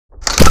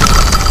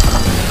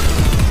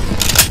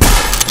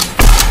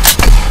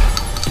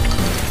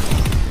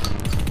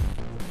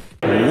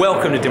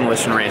Welcome to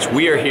Demolition Ranch.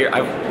 We are here.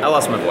 I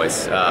lost my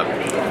voice.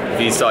 If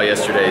you saw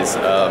yesterday's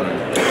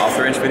off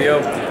the ranch video,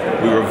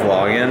 we were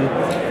vlogging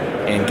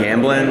and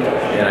gambling,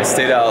 and I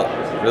stayed out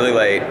really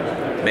late,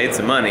 made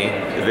some money.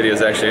 The video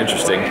is actually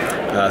interesting,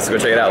 so go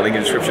check it out. Link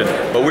in the description.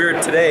 But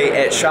we're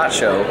today at SHOT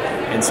Show,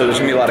 and so there's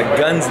gonna be a lot of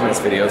guns in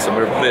this video, so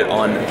I'm gonna put it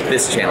on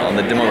this channel, on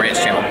the Demo Ranch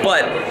channel.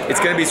 But it's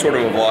gonna be sort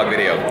of a vlog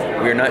video.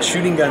 We are not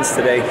shooting guns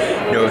today.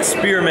 No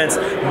experiments,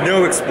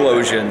 no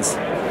explosions.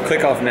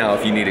 Click off now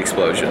if you need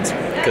explosions,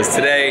 because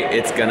today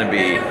it's gonna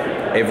be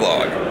a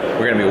vlog.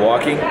 We're gonna be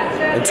walking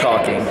and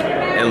talking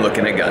and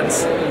looking at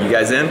guns. You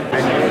guys in?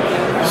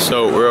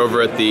 So we're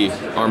over at the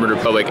Armored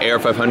Republic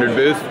AR-500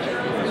 booth.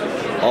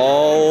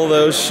 All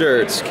those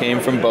shirts came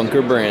from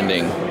Bunker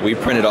Branding. We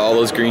printed all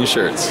those green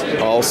shirts.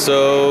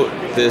 Also,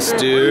 this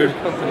dude,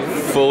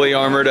 fully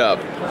armored up.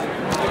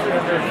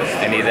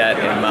 I need that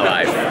in my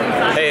life.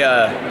 Hey,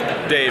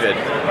 David,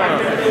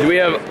 do we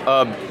have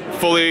a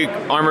fully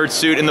armored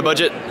suit in the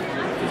budget?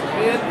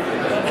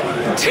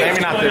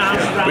 Maybe not this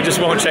year. We just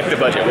won't check the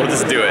budget. We'll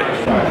just do it.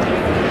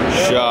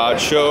 SHOT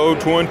Show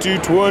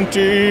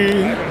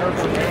 2020.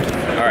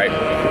 All right,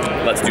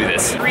 let's do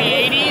this.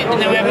 380, and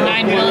then we have a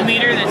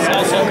 9mm that's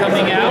also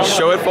coming out.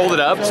 Show it folded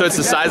up, so it's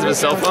the size of a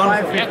cell phone?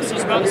 Yep, so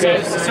it's about the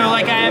size. So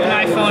like I have an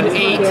iPhone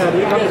 8.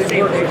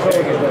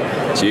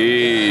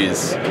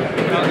 Jeez.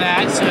 About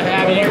that, so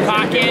have it in your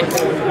pocket,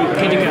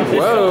 good to go.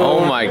 Whoa.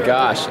 Oh my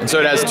gosh. And so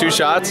it has 2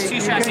 shots? 2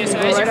 shots, yeah, so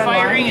as you're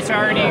firing, it's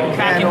already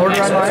cracking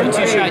next to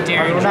a 2-shot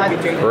derringer.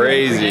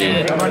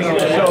 Crazy.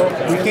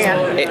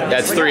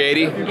 That's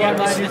 380? Yeah,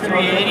 this is the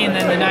 380, and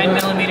then the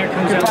 9mm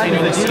comes out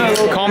later this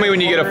year. Call me when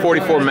you get a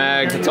 44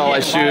 mag, that's all I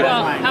shoot.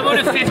 Well, how about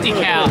a 50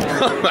 cal?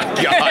 Oh my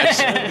gosh.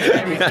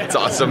 That's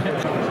awesome.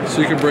 So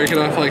you can break it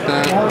off like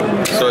that.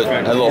 So it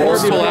has a little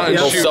holster,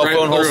 little cell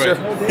phone holster.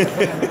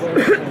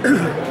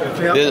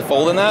 Did it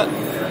fold in that?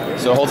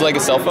 So it holds like a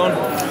cell phone?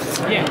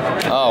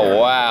 Yeah. Oh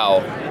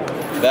wow.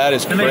 That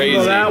is And they crazy.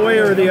 can go that way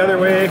or the other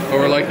way.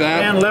 Or like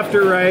that? And left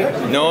or right.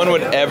 No one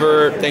would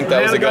ever think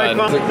that was a gun.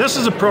 This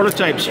is a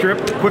prototype strip,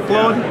 quick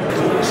load.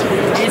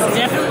 It's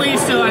definitely,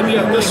 so I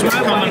mean, this is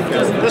coming.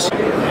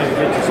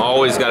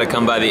 Always got to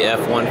come by the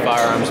F1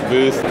 Firearms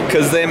booth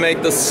because they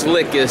make the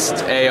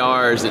slickest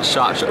ARs at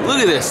SHOT Show. Look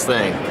at this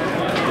thing.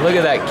 Look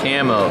at that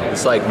camo.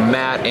 It's like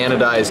matte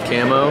anodized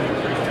camo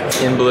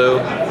in blue,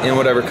 in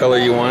whatever color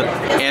you want.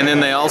 And then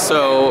they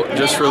also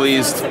just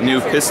released new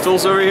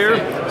pistols over here.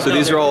 So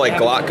these are all like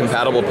Glock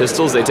compatible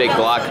pistols. They take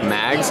Glock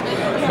mags,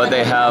 but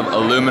they have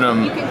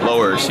aluminum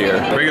lowers here.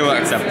 Regular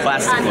Glocks have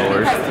plastic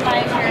lowers.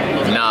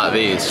 Not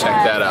these,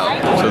 check that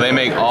out. So they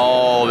make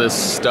all this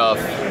stuff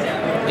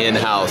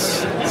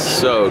in-house.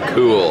 So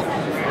cool.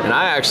 And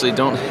I actually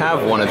don't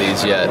have one of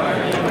these yet.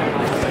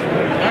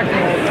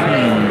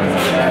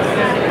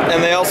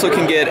 And they also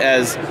can get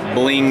as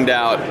blinged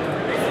out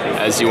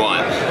as you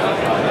want.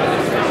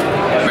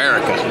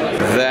 America.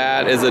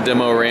 That is a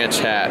Demo Ranch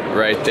hat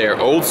right there.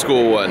 Old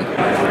school one.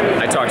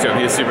 I talked to him,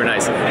 he was super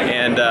nice.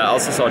 And I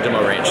also saw a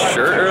Demo Ranch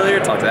shirt earlier,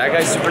 talked to that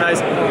guy, super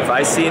nice. If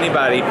I see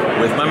anybody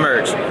with my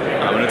merch,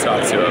 I'm gonna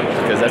talk to him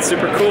because that's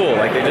super cool.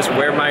 Like they just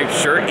wear my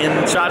shirt in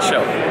SHOT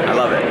Show. I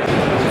love it.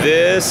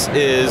 This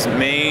is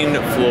main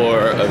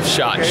floor of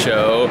SHOT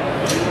Show,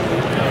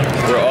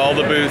 where all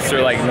the booths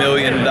are like $1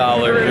 million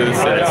booths,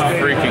 and it's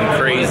freaking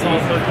crazy.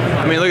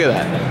 I mean, look at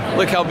that.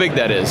 Look how big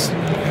that is.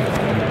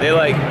 They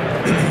like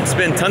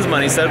spend tons of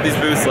money, set up these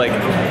booths like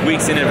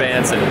weeks in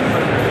advance, and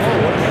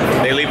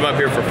they leave them up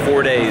here for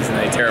 4 days and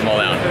they tear them all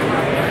down.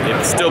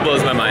 It still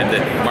blows my mind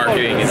that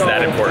marketing is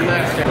that important.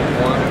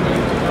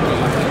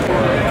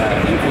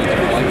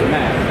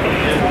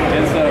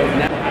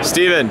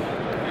 Steven,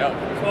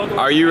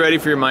 are you ready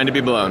for your mind to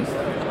be blown?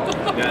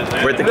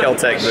 We're at the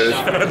Keltec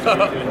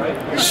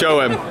booth.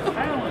 Show him.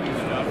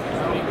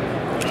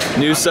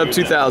 New Sub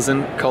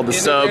 2000 called the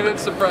Integrated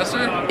Sub.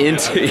 suppressor?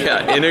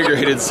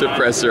 Integrated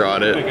suppressor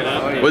on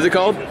it. What's it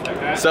called?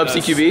 Sub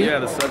CQB? Yeah,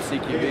 the Sub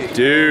CQB.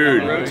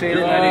 Dude. Rotate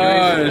it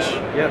 90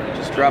 degrees. Yep,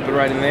 just drop it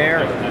right in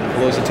there.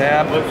 Close the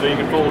tab.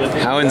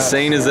 How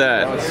insane is Now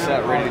that? it's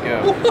set, ready to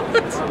go.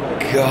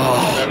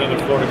 God.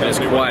 It's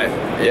quiet.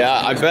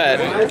 Yeah, I bet.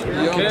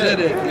 Y'all did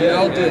it.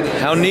 Y'all did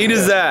it. How neat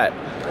is that?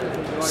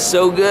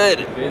 So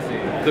good.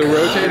 The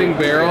rotating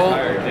barrel,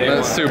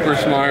 that's super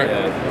smart.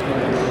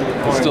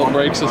 Still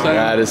breaks the thing.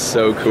 That is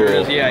so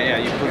cool. Yeah,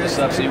 you put this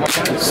up so you want.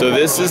 So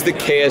this is the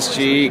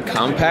KSG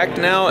Compact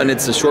now, and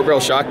it's a short barrel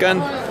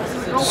shotgun.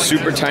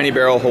 Super tiny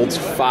barrel, holds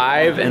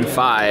 5 and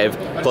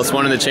 5, plus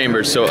 1 in the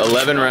chamber, so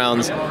 11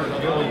 rounds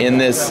in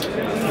this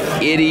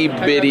itty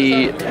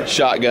bitty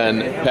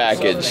shotgun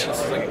package.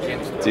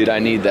 Dude, I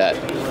need that.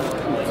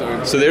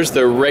 So there's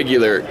the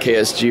regular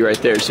KSG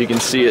right there, so you can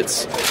see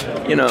it's,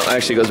 you know,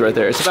 actually goes right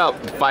there. It's about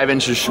 5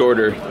 inches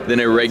shorter than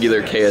a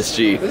regular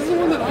KSG.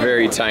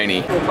 Very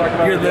tiny.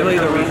 You're literally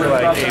the reason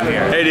why I came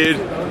here. Hey dude.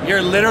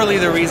 You're literally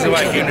the reason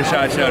why I came to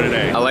SHOT Show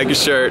today. I like your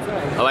shirt.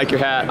 I like your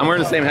hat. I'm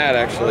wearing the same hat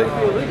actually.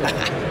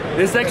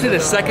 This is actually the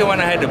second one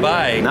I had to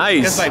buy.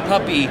 Nice. Because my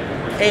puppy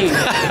ate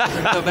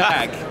the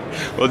back.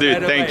 Well,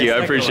 dude, thank you. I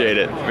appreciate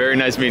it. Very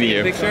nice meeting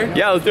you. Picture?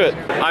 Yeah, let's do it.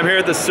 I'm here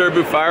at the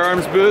Serbu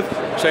Firearms booth.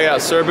 Check out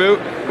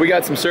Serbu. We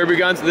got some Serbu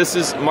guns. This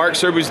is Mark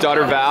Serbu's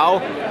daughter,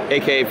 Val,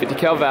 aka 50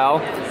 cal Val.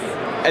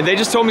 And they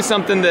just told me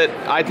something that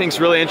I think is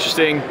really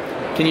interesting.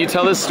 Can you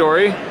tell this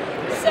story?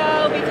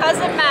 So, because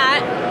of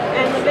Matt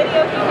and the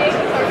video he made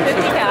with our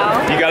 50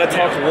 cal. You gotta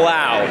talk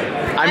loud.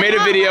 I made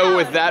a video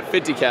with that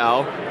 50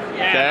 cal.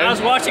 Yeah, I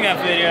was watching that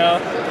video,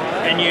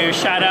 and you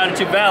shout out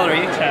to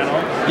Valerie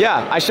channel.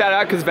 Yeah, I shout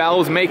out because Val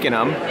was making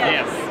them.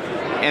 Yes.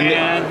 And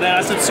then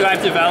I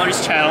subscribed to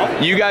Valerie's channel.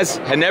 you guys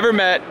had never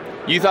met.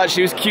 You thought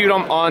she was cute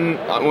on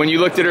when you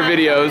looked at her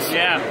videos.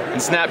 Yeah.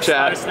 And Started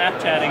Snapchat.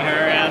 Snapchatting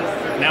her,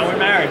 and now we're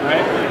married, right?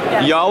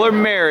 Yes. Y'all are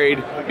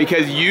married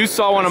because you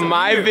saw one of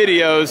my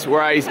videos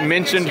where I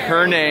mentioned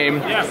her name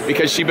Yes.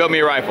 because she built me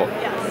a rifle.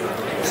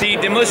 See,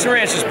 Demolition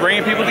Ranch is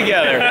bringing people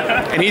together.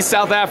 And he's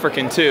South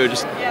African too,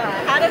 just Yeah,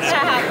 how did that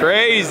happen?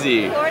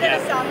 crazy. Florida to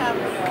South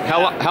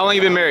Africa. How long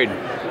you been married?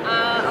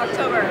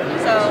 October,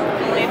 so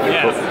only a few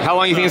months. How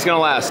long you think it's gonna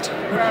last? All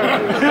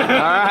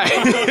right.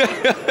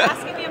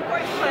 Asking the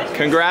important questions.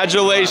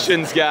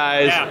 Congratulations,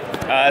 guys. Yeah.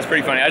 That's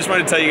pretty funny. I just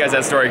wanted to tell you guys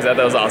that story because I thought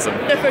that was awesome.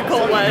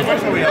 Difficult one. You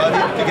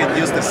can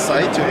use the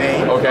sight to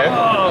aim. Okay.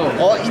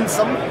 Or in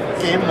some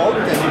game mode,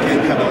 then you can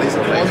have a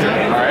laser pointer.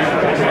 Alright.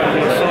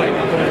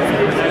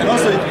 And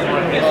also, if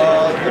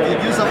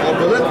you use up a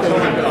bullet, then you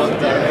can put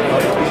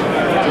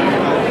the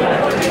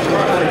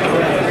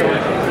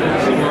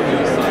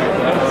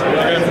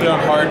You're gonna put it on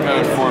hard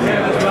mode for me.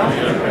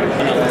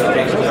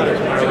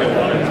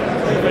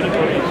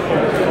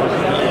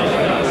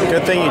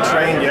 Good thing you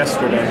trained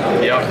yesterday.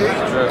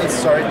 Yep.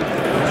 sorry.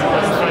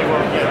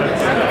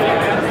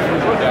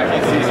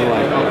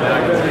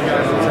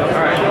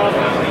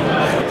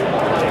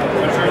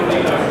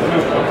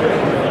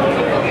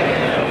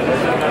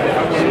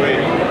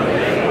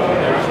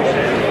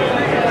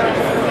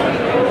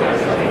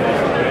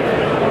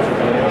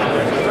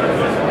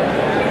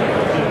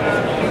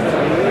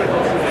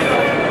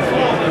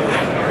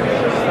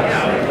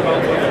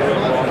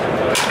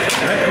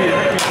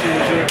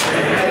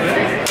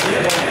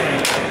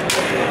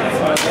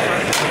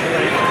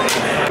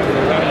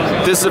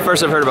 This is the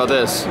first I've heard about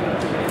this.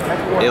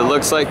 It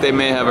looks like they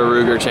may have a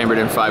Ruger chambered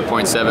in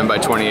 5.7 by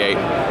 28.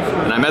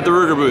 And I'm at the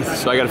Ruger booth,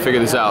 so I gotta figure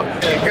this out.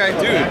 Okay,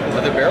 dude,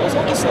 are the barrels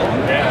all this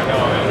long?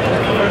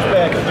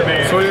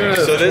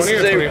 So this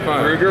is a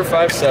Ruger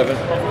 5.7.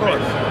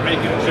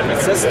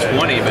 It says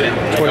 20, but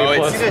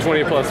it,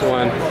 20 plus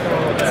 1. It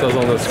says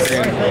on the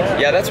screen.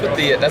 yeah, that's what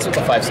the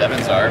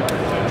 5.7s are.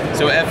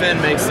 So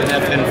FN makes an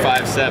FN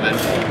 5.7.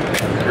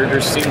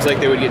 Ruger seems like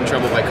they would get in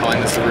trouble by calling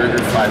this the Ruger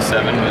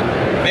 5.7,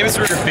 but maybe it's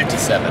Ruger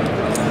 57.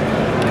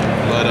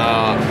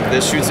 But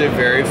this shoots a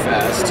very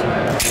fast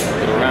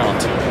little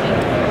round.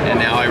 And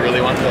now I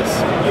really want this.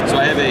 So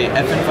I have a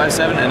FN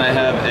 5.7 and I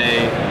have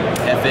a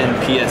FN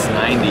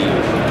PS90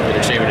 that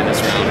are chambered in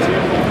this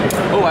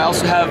round. Oh, I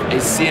also have a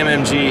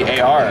CMMG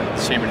AR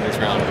that's chambered in this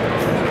round.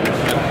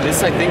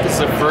 This, I think, is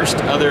the first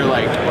other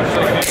like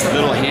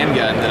little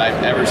handgun that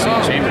I've ever seen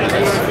chambered in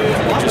this,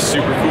 which is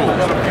super cool.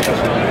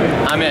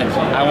 I'm in.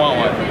 I want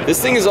one.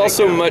 This thing is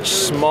also much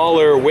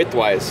smaller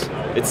width-wise.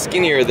 It's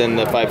skinnier than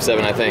the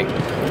 5.7, I think,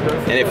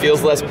 and it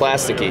feels less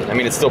plasticky. I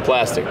mean, it's still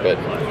plastic, but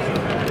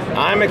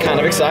I'm kind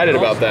of excited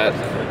about that.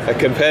 A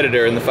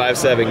competitor in the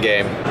 5.7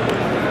 game.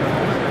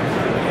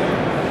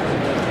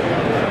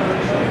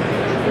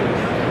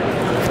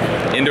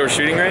 Indoor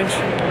shooting range?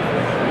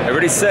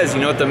 Everybody says,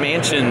 you know what the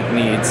mansion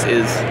needs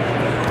is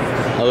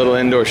a little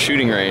indoor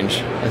shooting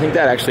range. I think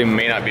that actually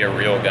may not be a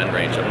real gun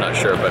range, I'm not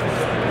sure, but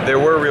there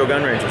were real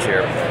gun ranges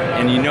here.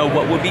 And you know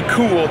what would be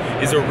cool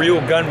is a real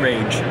gun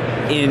range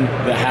in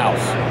the house.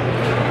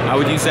 I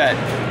would use that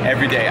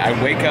every day.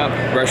 I wake up,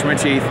 brush my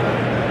teeth,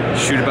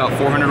 shoot about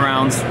 400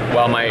 rounds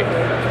while my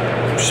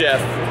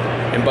chef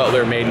and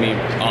butler made me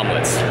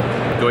omelets.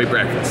 Go eat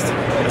breakfast.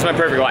 That's my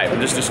perfect life. I'm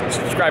just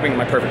describing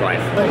my perfect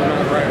life.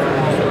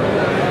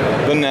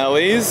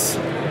 Benelli's,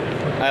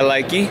 I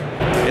likey.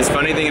 It's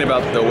funny thinking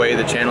about the way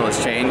the channel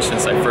has changed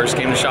since I first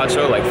came to SHOT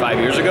Show like 5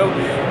 years ago.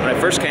 When I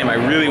first came, I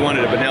really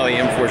wanted a Benelli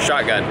M4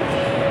 shotgun.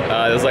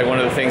 It was like one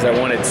of the things I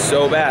wanted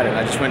so bad, and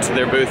I just went to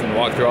their booth and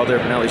walked through all their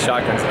Benelli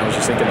shotguns, and I was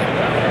just thinking,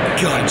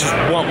 God, I just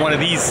want one of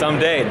these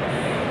someday.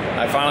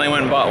 I finally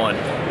went and bought one,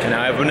 and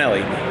now I have a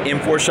Benelli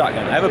M4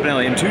 shotgun. I have a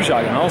Benelli M2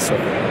 shotgun also.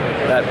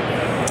 That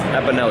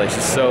Benelli is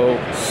just so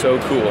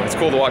cool. It's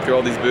cool to walk through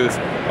all these booths,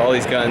 all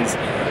these guns,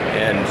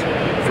 and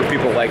for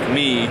people like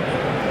me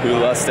who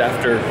lust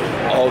after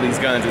all these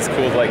guns, it's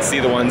cool to like see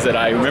the ones that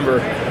I remember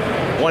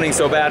wanting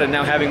so bad and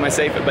now having my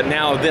safe, but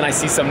now then I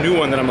see some new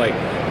one that I'm like,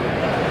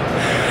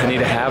 I need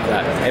to have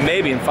that. And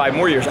maybe in 5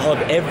 more years, I'll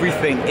have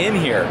everything in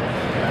here.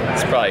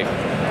 It's probably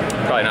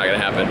not gonna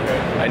happen.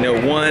 I know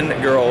one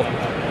girl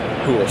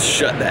who will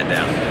shut that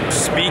down.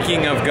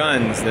 Speaking of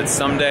guns that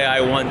someday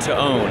I want to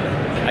own,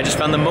 I just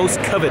found the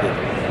most coveted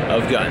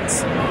of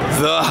guns.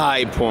 The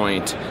High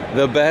Point,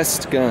 the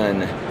best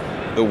gun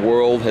the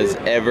world has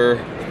ever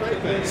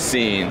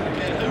seen.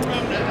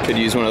 Could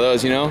use one of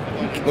those, you know?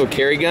 Little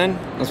carry gun.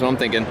 That's what I'm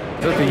thinking.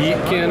 Is that the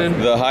yeet cannon?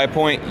 The High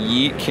Point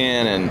yeet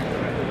cannon.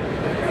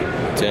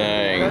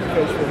 Dang.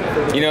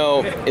 You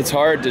know, it's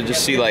hard to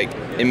just see like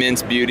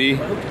immense beauty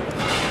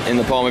in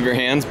the palm of your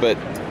hands, but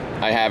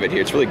I have it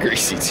here. It's really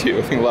greasy too.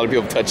 I think a lot of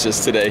people touched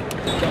this today.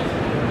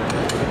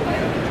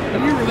 How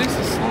do you release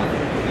this slime?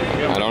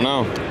 I don't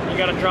know. You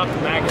gotta drop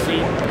the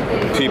magazine.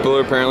 People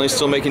are apparently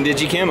still making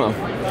digi camo.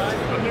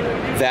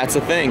 That's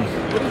a thing.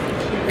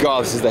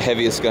 God, this is the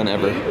heaviest gun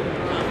ever.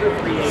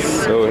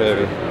 So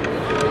heavy.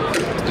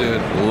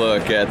 Dude,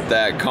 look at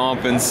that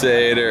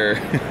compensator.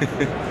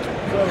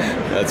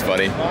 That's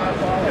funny.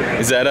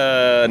 Is that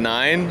a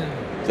 9?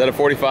 Is that a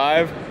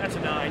 45? That's a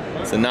 9.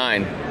 It's a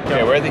 9.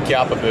 Okay, we're at the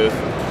Chiappa booth.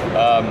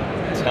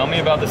 Tell me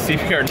about the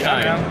CBR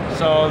 9.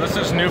 So this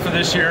is new for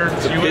this year.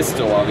 It's a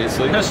pistol,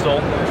 obviously. Pistol,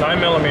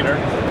 9mm.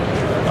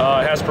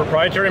 It has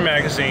proprietary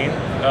magazine,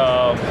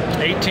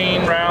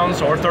 18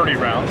 rounds or 30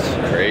 rounds.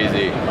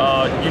 Crazy.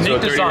 Unique so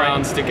 30 design.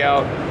 rounds stick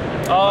out?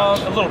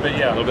 A little bit,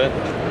 yeah. A little bit?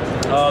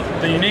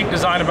 The unique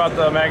design about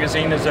the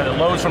magazine is that it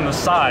loads from the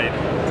side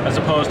as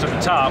opposed to the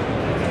top.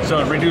 So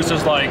it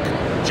reduces like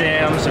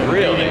jams and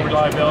feeding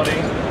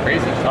reliability.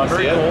 Crazy.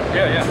 Very cool.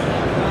 Yeah.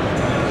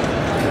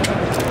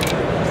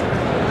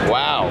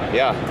 Wow,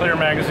 yeah. Clear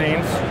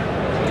magazines.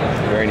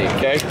 Very neat.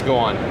 Okay, go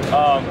on.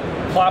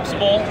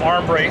 Collapsible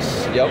arm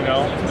brace. Yep. You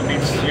know, that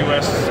meets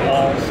U.S.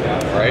 laws.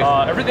 Right.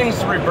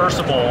 Everything's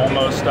reversible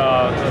almost.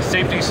 The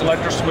safety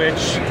selector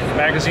switch,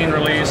 magazine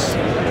release,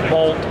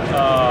 bolt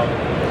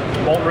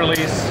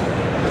release.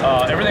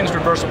 Everything's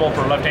reversible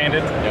for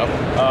left-handed. Yep.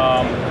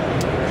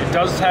 It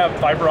does have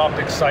fiber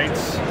optic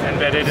sights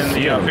embedded in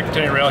the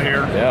Picatinny rail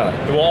here.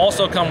 Yeah. It will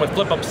also come with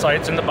flip-up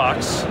sights in the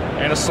box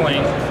and a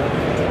sling.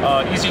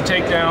 Easy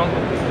takedown.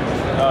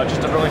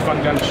 Just a really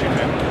fun gun to shoot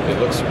in. It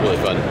looks really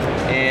fun.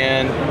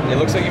 And it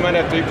looks like you might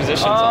have 3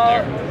 positions on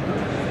there.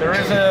 There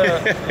is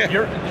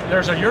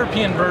there's a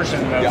European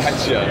version.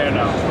 Gotcha. You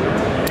know,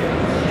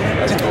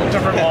 that's cool.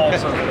 Different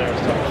walls over there.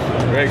 So.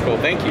 Very cool.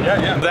 Thank you.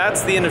 Yeah.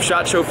 That's the end of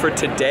SHOT Show for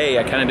today.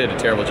 I kind of did a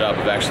terrible job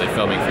of actually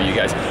filming for you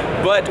guys.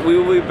 But we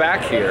will be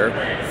back here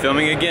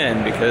filming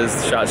again because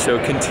the SHOT Show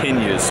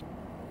continues.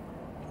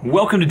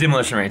 Welcome to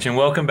Demolition Ranch and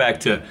welcome back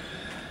to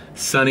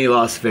sunny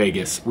Las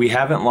Vegas. We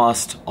haven't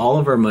lost all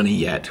of our money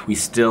yet. We're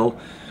still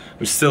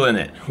in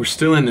it. We're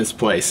still in this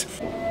place.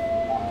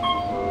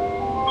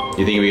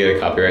 You think we get a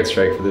copyright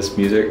strike for this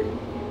music?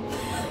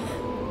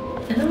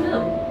 I don't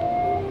know.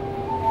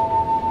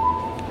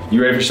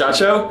 You ready for SHOT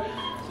Show?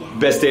 Yeah.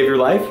 Best day of your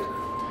life?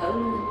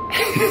 Totally.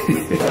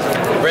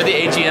 We're at the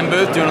AGM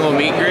booth doing a little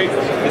meet and greet.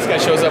 This guy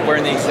shows up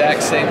wearing the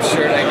exact same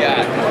shirt I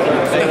got.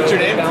 Hey, what's your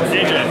name?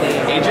 AJ.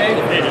 AJ?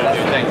 AJ.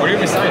 Thank you. Where are you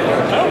going to sign?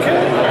 Okay.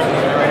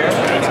 Right here?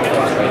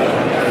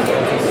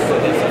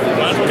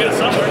 Might as well get it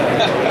somewhere.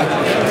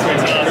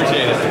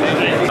 Appreciate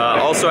it.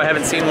 Also, I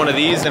haven't seen one of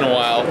these in a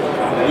while.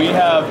 We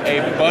have a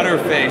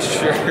Butterface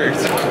shirt.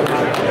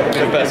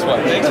 The best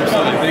one. Thanks for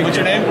coming. What's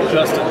your name?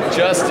 Justin.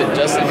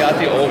 Justin got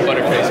the old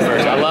Butterface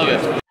merch. I love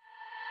it.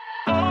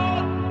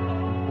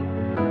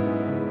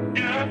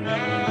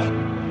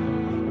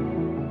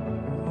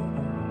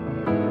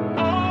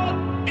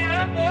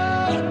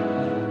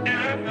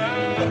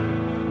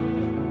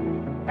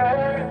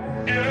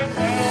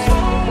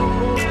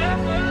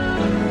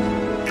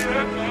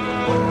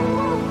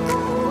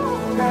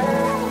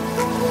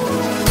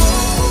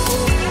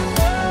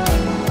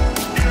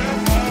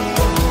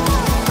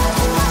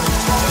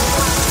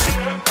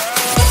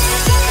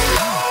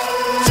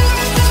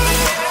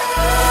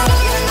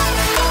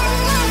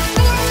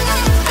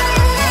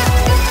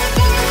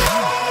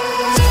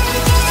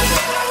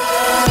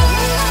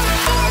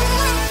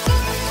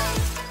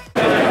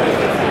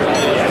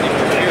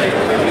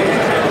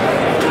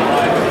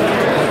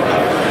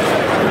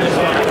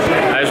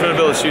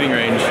 Shooting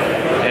range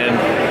and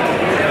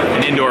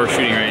an indoor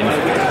shooting range,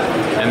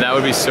 and that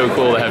would be so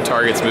cool to have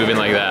targets moving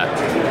like that.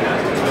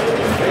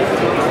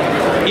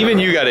 Even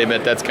you gotta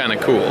admit that's kind of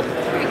cool.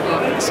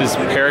 This is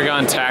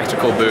Paragon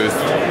Tactical booth.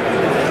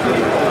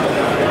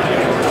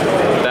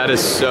 That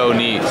is so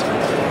neat.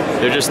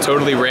 They're just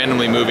totally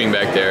randomly moving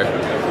back there.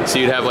 So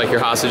you'd have like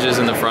your hostages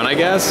in the front, I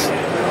guess,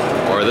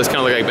 or this kind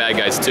of look like bad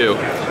guys too,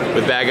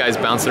 with bad guys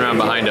bouncing around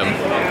behind them.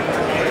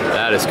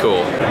 That is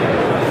cool.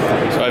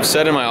 So I've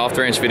said in my off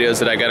the ranch videos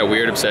that I got a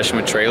weird obsession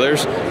with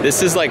trailers.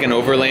 This is like an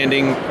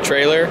overlanding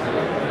trailer,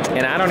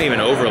 and I don't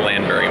even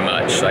overland very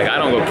much. Like I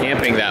don't go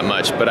camping that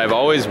much, but I've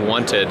always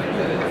wanted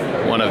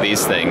one of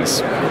these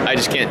things. I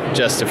just can't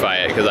justify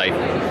it because I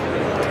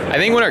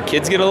think when our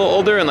kids get a little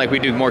older and like we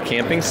do more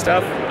camping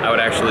stuff, I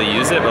would actually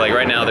use it, but like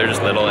right now they're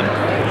just little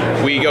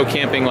and we go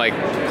camping like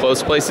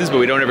close places, but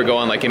we don't ever go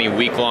on like any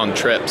week-long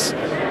trips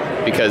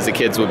because the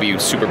kids will be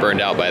super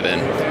burned out by then.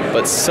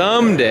 But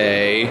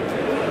someday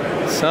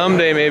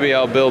maybe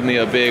I'll build me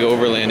a big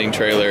overlanding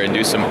trailer and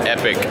do some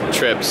epic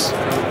trips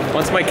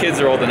once my kids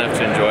are old enough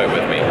to enjoy it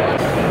with me.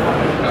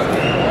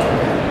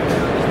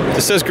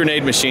 This says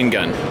grenade machine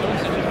gun.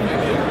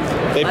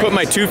 They put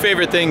my 2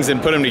 favorite things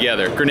and put them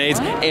together, grenades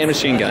and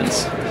machine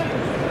guns.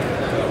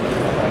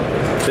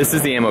 This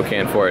is the ammo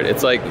can for it.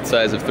 It's like the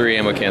size of 3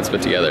 ammo cans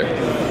put together.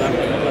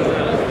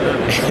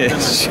 It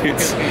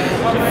shoots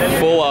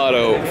full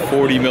auto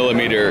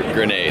 40mm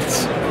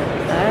grenades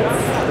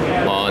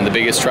on the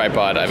biggest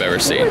tripod I've ever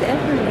seen.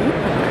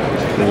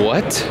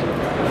 What?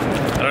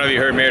 I don't know if you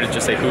heard Meredith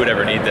just say, who would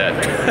ever need that?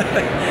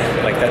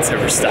 Like that's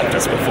never stopped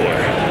us before.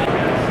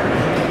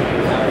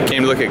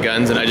 Came to look at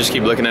guns and I just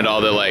keep looking at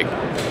all the like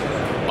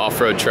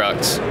off-road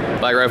trucks.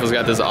 Black Rifle's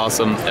got this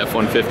awesome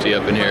F-150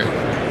 up in here.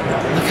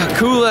 Look how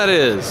cool that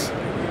is.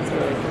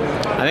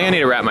 I think I need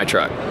to wrap my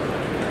truck.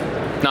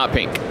 Not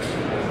pink.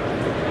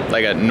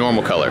 Like a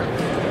normal color.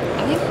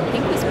 I think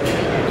pink was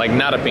pretty. Like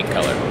not a pink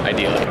color,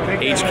 ideally.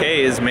 HK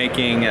is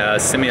making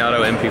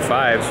semi-auto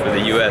MP5s for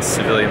the US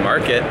civilian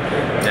market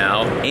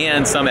now,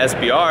 and some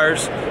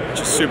SBRs,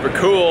 which is super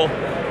cool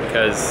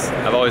because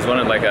I've always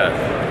wanted like an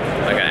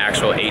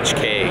actual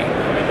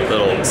HK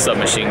little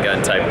submachine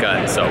gun type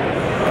gun. So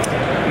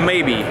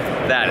maybe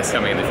that is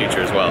coming in the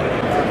future as well.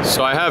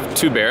 So I have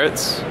 2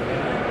 Barretts,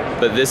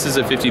 but this is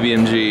a 50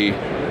 BMG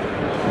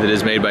that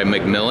is made by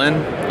Macmillan,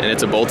 and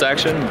it's a bolt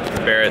action.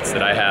 The Barretts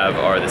that I have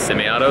are the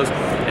semi-autos,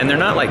 and they're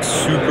not like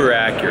super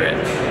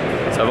accurate.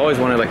 So I've always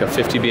wanted like a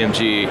 50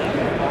 BMG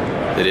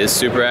that is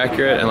super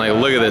accurate, and like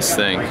look at this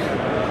thing.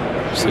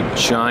 It's a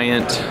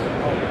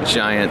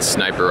giant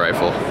sniper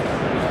rifle.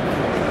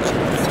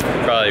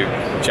 Probably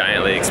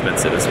giantly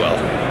expensive as well.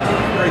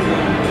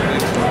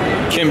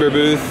 Kimber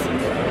Booth,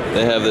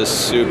 they have this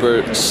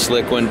super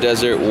slick one,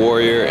 Desert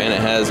Warrior, and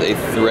it has a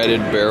threaded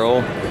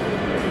barrel.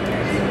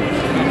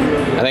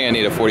 I think I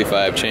need a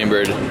 45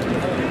 chambered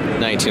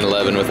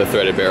 1911 with a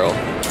threaded barrel.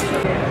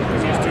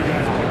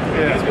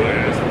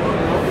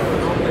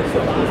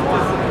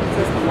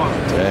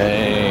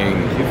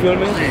 Dang. You feel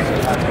me?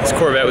 This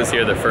Corvette was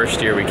here the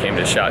first year we came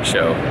to SHOT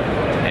Show,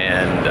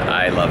 and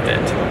I loved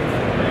it.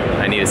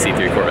 I need a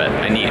C3 Corvette.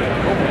 I need.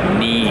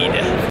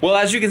 Well,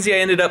 as you can see, I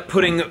ended up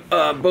putting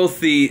both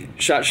the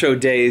SHOT Show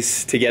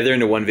days together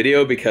into one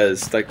video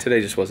because like today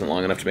just wasn't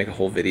long enough to make a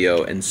whole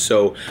video, and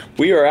so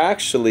we are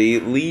actually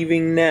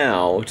leaving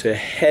now to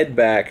head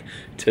back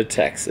to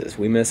Texas.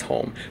 We miss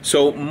home.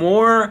 So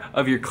more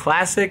of your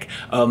classic,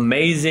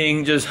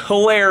 amazing, just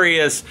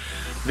hilarious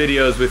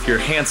videos with your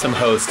handsome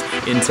host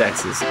in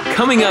Texas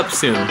coming up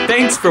soon.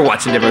 Thanks for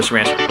watching Demolition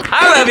Ranch.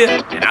 I love you,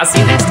 and I'll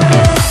see you next time.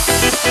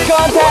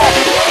 Contact!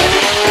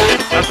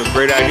 That's a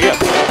great idea.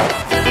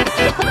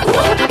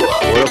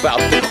 What about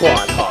the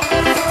quad hawk?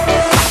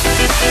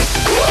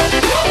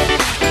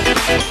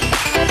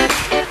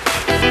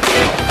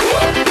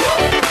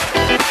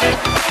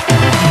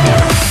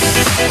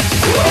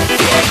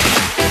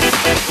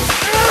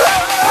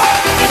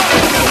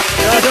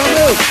 No, don't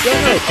move!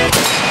 Don't move!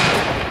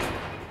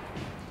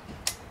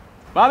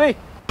 Bobby!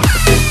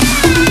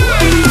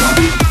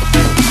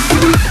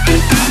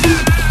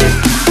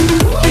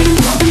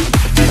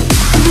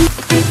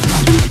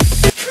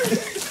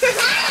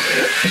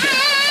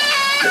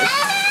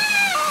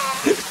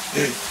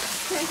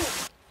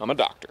 I'm a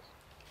doctor.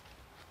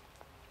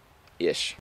 Ish.